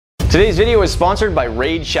Today's video is sponsored by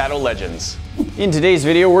Raid Shadow Legends. In today's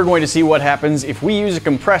video, we're going to see what happens if we use a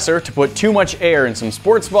compressor to put too much air in some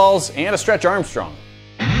sports balls and a Stretch Armstrong.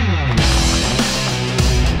 A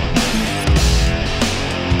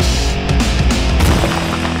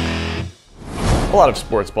lot of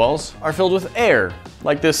sports balls are filled with air,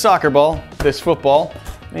 like this soccer ball, this football,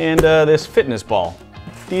 and this fitness ball.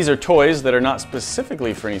 These are toys that are not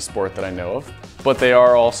specifically for any sport that I know of, but they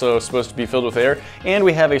are also supposed to be filled with air. And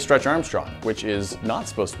we have a Stretch Armstrong, which is not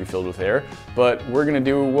supposed to be filled with air, but we're gonna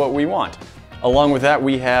do what we want. Along with that,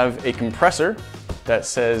 we have a compressor that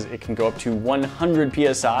says it can go up to 100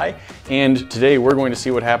 PSI. And today we're going to see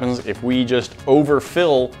what happens if we just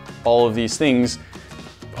overfill all of these things,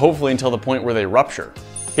 hopefully until the point where they rupture.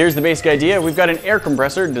 Here's the basic idea. We've got an air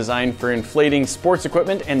compressor designed for inflating sports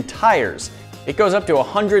equipment and tires. It goes up to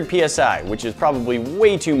 100 PSI, which is probably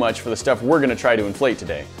way too much for the stuff we're gonna try to inflate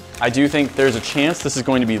today. I do think there's a chance this is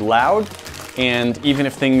going to be loud, and even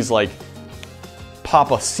if things like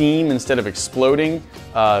pop a seam instead of exploding,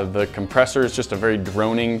 the compressor is just a very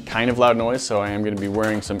droning kind of loud noise, so I am gonna be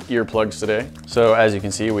wearing some earplugs today. So as you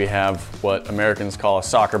can see, we have what Americans call a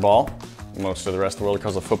soccer ball. Most of the rest of the world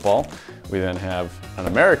calls a football. We then have an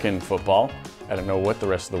American football. I don't know what the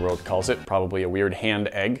rest of the world calls it, probably a weird hand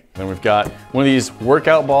egg. Then we've got one of these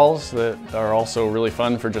workout balls that are also really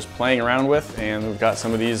fun for just playing around with, and we've got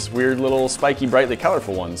some of these weird little spiky, brightly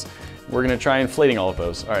colorful ones. We're gonna try inflating all of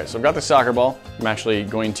those. All right, so I've got the soccer ball. I'm actually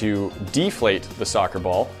going to deflate the soccer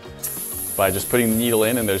ball by just putting the needle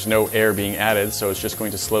in, and there's no air being added, so it's just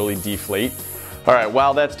going to slowly deflate. All right,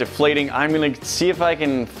 while that's deflating, I'm gonna see if I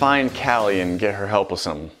can find Callie and get her help with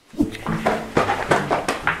something.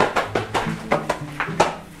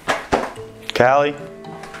 Callie?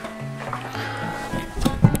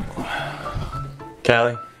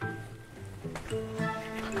 Callie?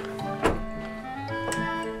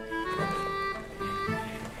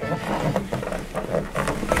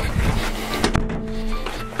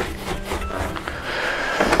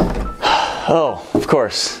 Oh, of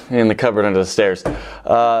course, in the cupboard under the stairs.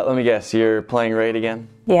 Let me guess, you're playing Raid again?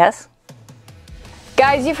 Yes.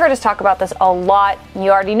 Guys, you've heard us talk about this a lot. You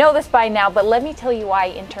already know this by now, but let me tell you why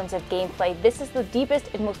in terms of gameplay, this is the deepest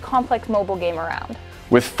and most complex mobile game around.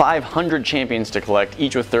 With 500 champions to collect,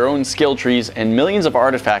 each with their own skill trees and millions of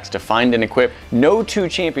artifacts to find and equip, no two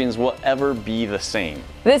champions will ever be the same.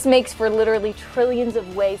 This makes for literally trillions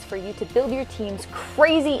of ways for you to build your teams,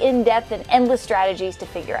 crazy in-depth and endless strategies to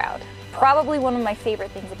figure out. Probably one of my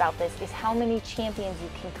favorite things about this is how many champions you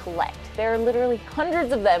can collect. There are literally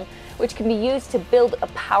hundreds of them, which can be used to build a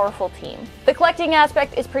powerful team. The collecting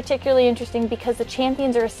aspect is particularly interesting because the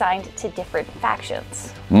champions are assigned to different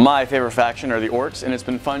factions. My favorite faction are the Orcs, and it's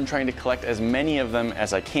been fun trying to collect as many of them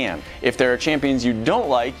as I can. If there are champions you don't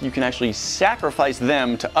like, you can actually sacrifice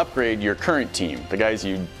them to upgrade your current team, the guys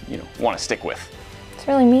you want to stick with. It's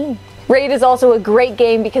really mean. Raid is also a great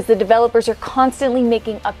game because the developers are constantly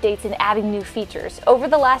making updates and adding new features. Over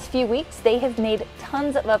the last few weeks, they have made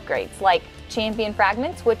tons of upgrades, like champion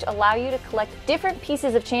fragments, which allow you to collect different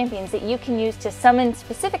pieces of champions that you can use to summon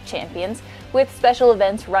specific champions, with special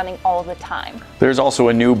events running all the time. There's also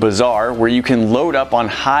a new bazaar where you can load up on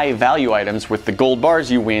high value items with the gold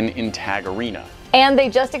bars you win in Tag Arena. And they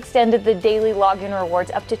just extended the daily login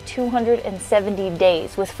rewards up to 270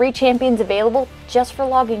 days, with free champions available just for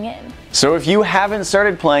logging in. So if you haven't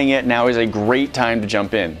started playing it, now is a great time to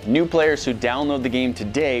jump in. New players who download the game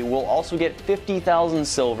today will also get 50,000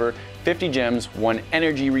 silver, 50 gems, 1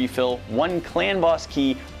 energy refill, 1 clan boss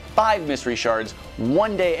key, 5 mystery shards,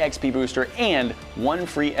 1 day XP booster, and 1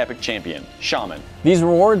 free epic champion, Shaman. These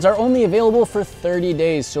rewards are only available for 30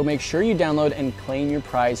 days, so make sure you download and claim your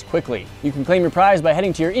prize quickly. You can claim your prize by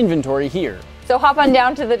heading to your inventory here. So hop on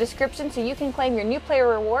down to the description so you can claim your new player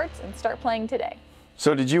rewards and start playing today.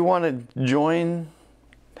 So did you want to join,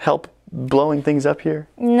 help blowing things up here?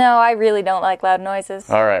 No, I really don't like loud noises.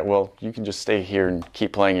 All right, well, you can just stay here and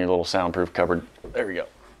keep playing your little soundproof cupboard. There we go.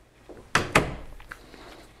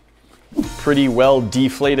 Pretty well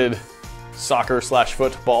deflated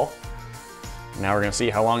soccer/football. Now we're gonna see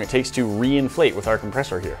how long it takes to re-inflate with our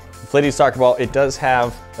compressor here. Inflated soccer ball, it does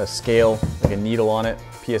have a scale, like a needle on it.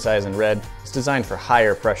 PSI is in red. It's designed for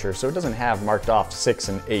higher pressure, so it doesn't have marked off 6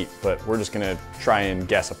 and 8, but we're just gonna try and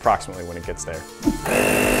guess approximately when it gets there.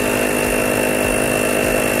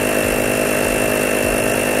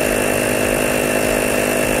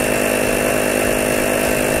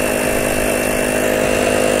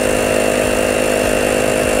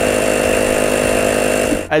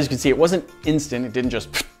 As you can see, it wasn't instant. It didn't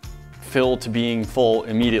just fill to being full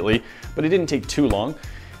immediately, but it didn't take too long.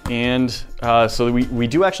 And so we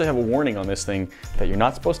do actually have a warning on this thing that you're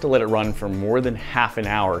not supposed to let it run for more than half an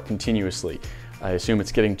hour continuously. I assume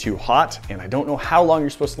it's getting too hot, and I don't know how long you're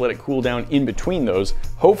supposed to let it cool down in between those.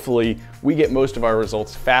 Hopefully, we get most of our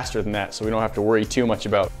results faster than that, so we don't have to worry too much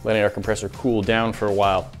about letting our compressor cool down for a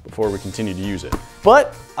while before we continue to use it.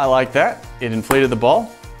 But I like that. It inflated the ball.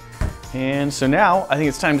 And so now I think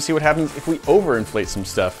it's time to see what happens if we overinflate some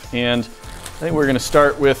stuff. And I think we're gonna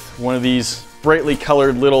start with one of these brightly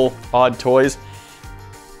colored little odd toys.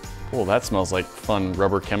 Oh, that smells like fun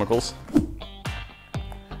rubber chemicals.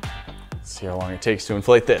 See how long it takes to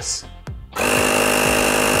inflate this.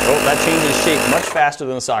 Oh, that changes shape much faster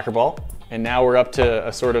than the soccer ball. And now we're up to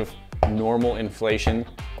a sort of normal inflation,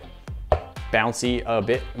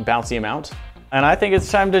 bouncy amount. And I think it's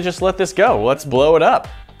time to just let this go. Let's blow it up.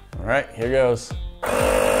 All right, here goes. Keep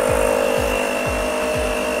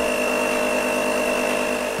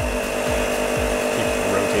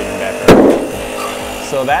rotating back up.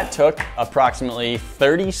 So that took approximately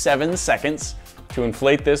 37 seconds to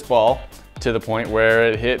inflate this ball to the point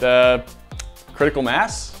where it hit critical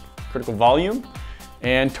mass, critical volume,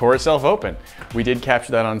 and tore itself open. We did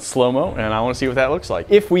capture that on slow-mo, and I want to see what that looks like.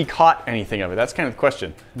 If we caught anything of it, that's kind of the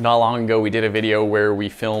question. Not long ago, we did a video where we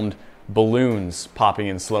filmed balloons popping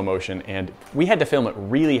in slow motion, and we had to film at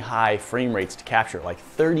really high frame rates to capture it, like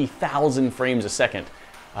 30,000 frames a second.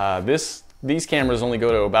 These cameras only go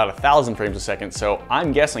to about 1,000 frames a second, so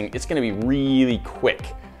I'm guessing it's going to be really quick.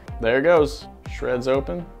 There it goes. Shreds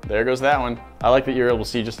open. There goes that one. I like that you're able to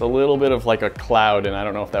see just a little bit of like a cloud, and I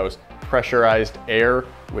don't know if that was pressurized air,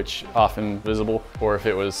 which often visible, or if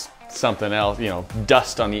it was something else, you know,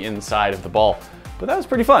 dust on the inside of the ball. But that was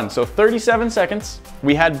pretty fun. So 37 seconds.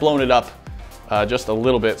 We had blown it up just a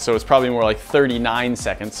little bit, so it's probably more like 39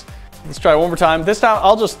 seconds. Let's try it one more time. This time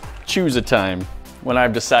I'll just choose a time when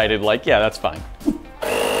I've decided, like, yeah, that's fine.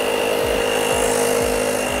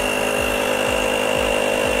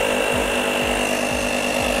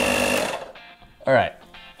 All right,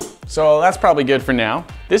 so that's probably good for now.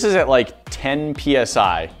 This is at like 10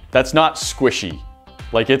 PSI. That's not squishy.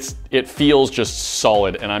 Like it feels just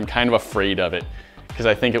solid, and I'm kind of afraid of it because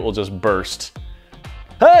I think it will just burst.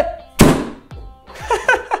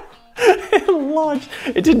 It launched.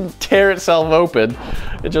 It didn't tear itself open.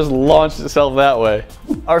 It just launched itself that way.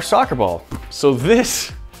 Our soccer ball. So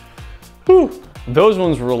this, whew, those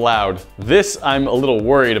ones were loud. This, I'm a little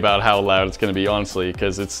worried about how loud it's gonna be, honestly,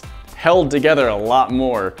 because it's held together a lot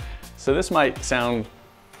more. So this might sound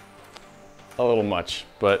a little much,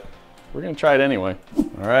 but we're gonna try it anyway.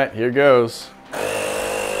 All right, here goes.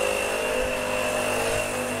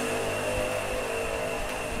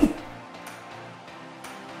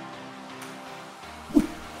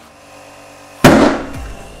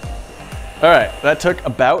 All right, that took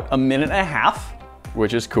about a minute and a half,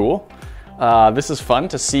 which is cool. This is fun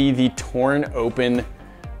to see the torn open,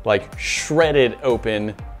 like shredded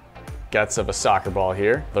open guts of a soccer ball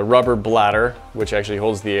here. The rubber bladder, which actually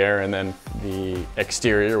holds the air, and then the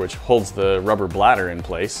exterior, which holds the rubber bladder in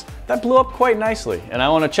place. That blew up quite nicely. And I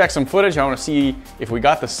wanna check some footage. I wanna see if we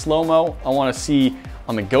got the slow-mo. I wanna see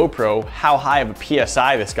on the GoPro how high of a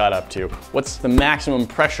PSI this got up to. What's the maximum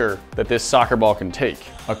pressure that this soccer ball can take?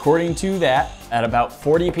 According to that, at about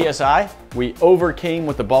 40 PSI, we overcame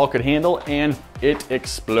what the ball could handle and it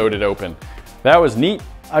exploded open. That was neat.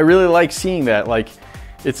 I really like seeing that. Like,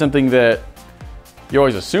 it's something that you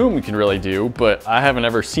always assume we can really do, but I haven't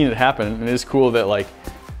ever seen it happen. And it is cool that, like,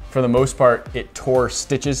 for the most part, it tore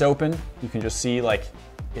stitches open. You can just see, like,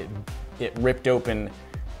 it ripped open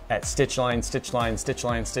at stitch line, stitch line, stitch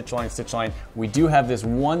line, stitch line, stitch line. We do have this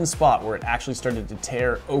one spot where it actually started to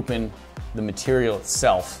tear open the material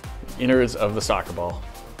itself, the innards of the soccer ball.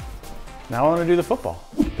 Now I want to do the football.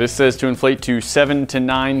 This says to inflate to 7 to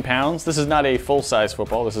 9 pounds. This is not a full-size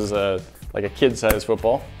football. This is like a kid-size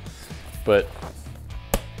football, but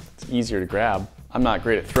it's easier to grab. I'm not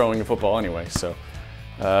great at throwing a football anyway, so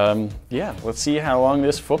yeah, let's see how long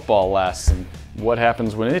this football lasts and what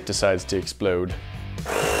happens when it decides to explode.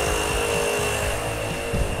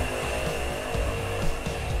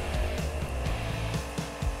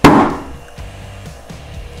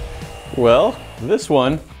 Well, this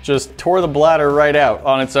one just tore the bladder right out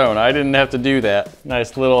on its own. I didn't have to do that.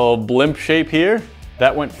 Nice little blimp shape here.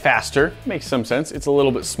 That went faster, makes some sense. It's a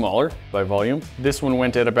little bit smaller by volume. This one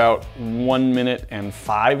went at about 1 minute and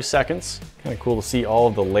 5 seconds. Kind of cool to see all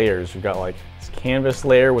of the layers. We've got like this canvas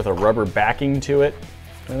layer with a rubber backing to it.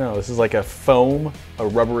 I don't know, this is like a foam, a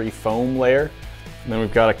rubbery foam layer. And then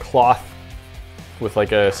we've got a cloth with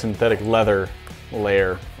like a synthetic leather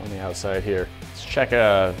layer on the outside here. Let's check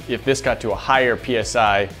if this got to a higher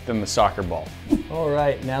PSI than the soccer ball. All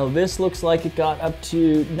right, now this looks like it got up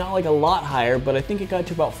to, not like a lot higher, but I think it got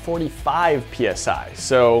to about 45 PSI.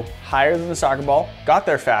 So higher than the soccer ball, got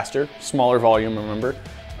there faster, smaller volume, remember,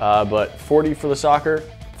 but 40 for the soccer,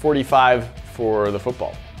 45 for the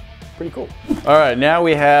football. Pretty cool. All right, now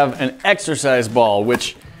we have an exercise ball,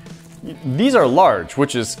 which these are large,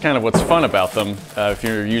 which is kind of what's fun about them if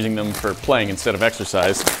you're using them for playing instead of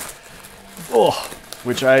exercise. Oh,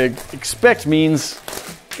 which I expect means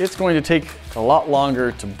it's going to take a lot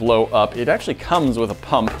longer to blow up. It actually comes with a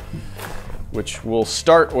pump, which we'll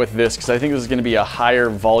start with this because I think this is going to be a higher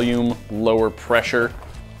volume, lower pressure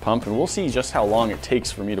pump, and we'll see just how long it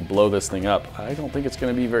takes for me to blow this thing up. I don't think it's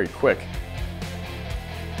going to be very quick.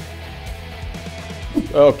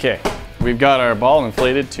 Okay, we've got our ball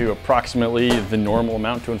inflated to approximately the normal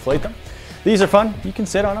amount to inflate them. These are fun. You can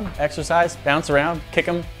sit on them, exercise, bounce around, kick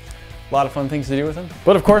them. A lot of fun things to do with them.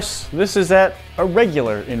 But of course, this is at a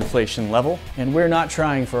regular inflation level, and we're not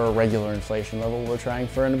trying for a regular inflation level, we're trying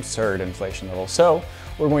for an absurd inflation level. So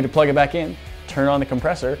we're going to plug it back in, turn on the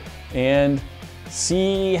compressor, and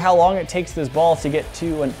see how long it takes this ball to get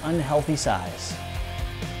to an unhealthy size.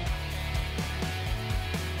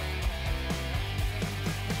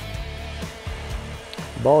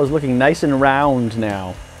 The ball is looking nice and round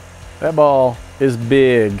now. That ball is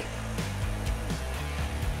big.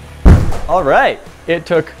 All right, it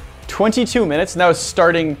took 22 minutes, and that was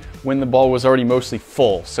starting when the ball was already mostly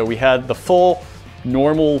full. So we had the full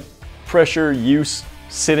normal pressure use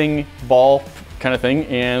sitting ball kind of thing,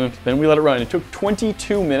 and then we let it run. It took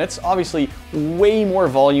 22 minutes, obviously way more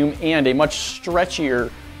volume and a much stretchier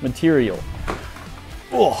material.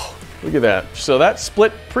 Oh, look at that. So that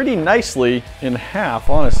split pretty nicely in half,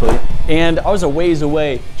 honestly. And I was a ways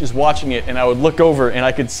away just watching it, and I would look over and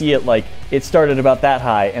I could see it like it started about that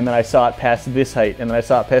high, and then I saw it past this height, and then I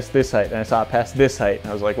saw it past this height, and I saw it past this height. And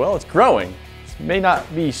I was like, well, it's growing. It may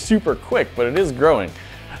not be super quick, but it is growing.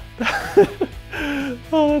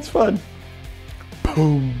 Oh, that's fun.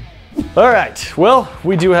 Boom. All right, well,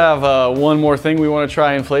 we do have one more thing we want to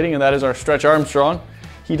try inflating, and that is our Stretch Armstrong.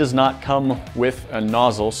 He does not come with a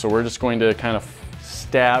nozzle, so we're just going to kind of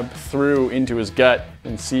stab through into his gut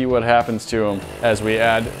and see what happens to him as we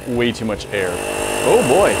add way too much air. Oh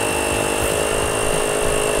boy.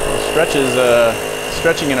 Stretch is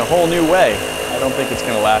stretching in a whole new way. I don't think it's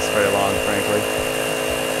going to last very long, frankly.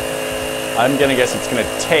 I'm going to guess it's going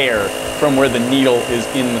to tear from where the needle is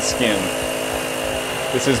in the skin.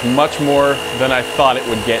 This is much more than I thought it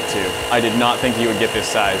would get to. I did not think he would get this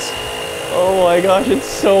size. Oh my gosh, it's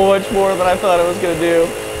so much more than I thought it was going to do.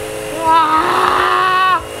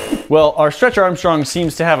 Well, our Stretch Armstrong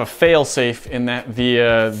seems to have a fail-safe in that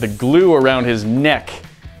the glue around his neck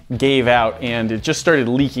gave out and it just started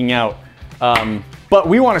leaking out. But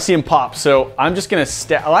we want to see him pop, so I'm just going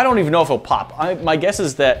to I don't even know if he'll pop. My guess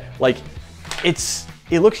is that like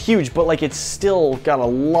it looks huge, but like it's still got a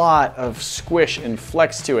lot of squish and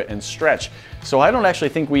flex to it and stretch. So I don't actually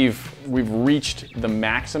think we've reached the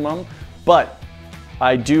maximum, but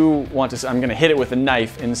I do want to, I'm going to hit it with a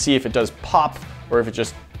knife and see if it does pop or if it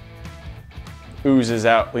just oozes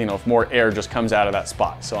out, you know, if more air just comes out of that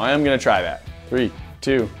spot. So I am going to try that. 3,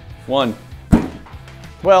 2, 1.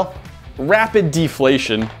 Well, rapid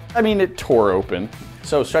deflation. I mean, it tore open.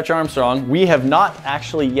 So Stretch Armstrong, we have not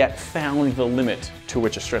actually yet found the limit to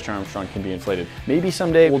which a Stretch Armstrong can be inflated. Maybe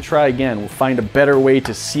someday we'll try again. We'll find a better way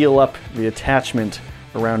to seal up the attachment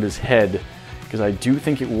around his head, because I do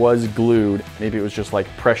think it was glued. Maybe it was just like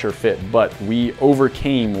pressure fit, but we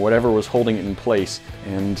overcame whatever was holding it in place.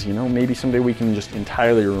 And you know, maybe someday we can just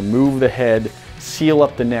entirely remove the head, seal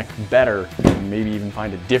up the neck better, and maybe even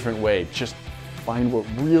find a different way. Just find what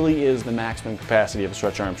really is the maximum capacity of a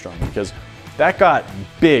Stretch Armstrong, because that got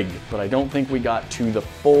big, but I don't think we got to the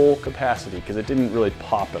full capacity because it didn't really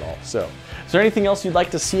pop at all. So, is there anything else you'd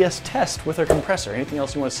like to see us test with our compressor? Anything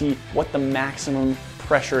else you want to see what the maximum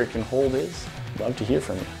pressure it can hold is? Love to hear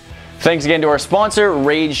from you. Thanks again to our sponsor,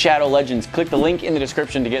 Raid Shadow Legends. Click the link in the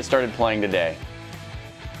description to get started playing today.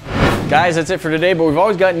 Guys, that's it for today, but we've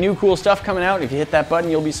always got new cool stuff coming out. If you hit that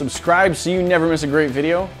button, you'll be subscribed so you never miss a great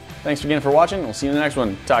video. Thanks again for watching. We'll see you in the next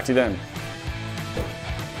one. Talk to you then.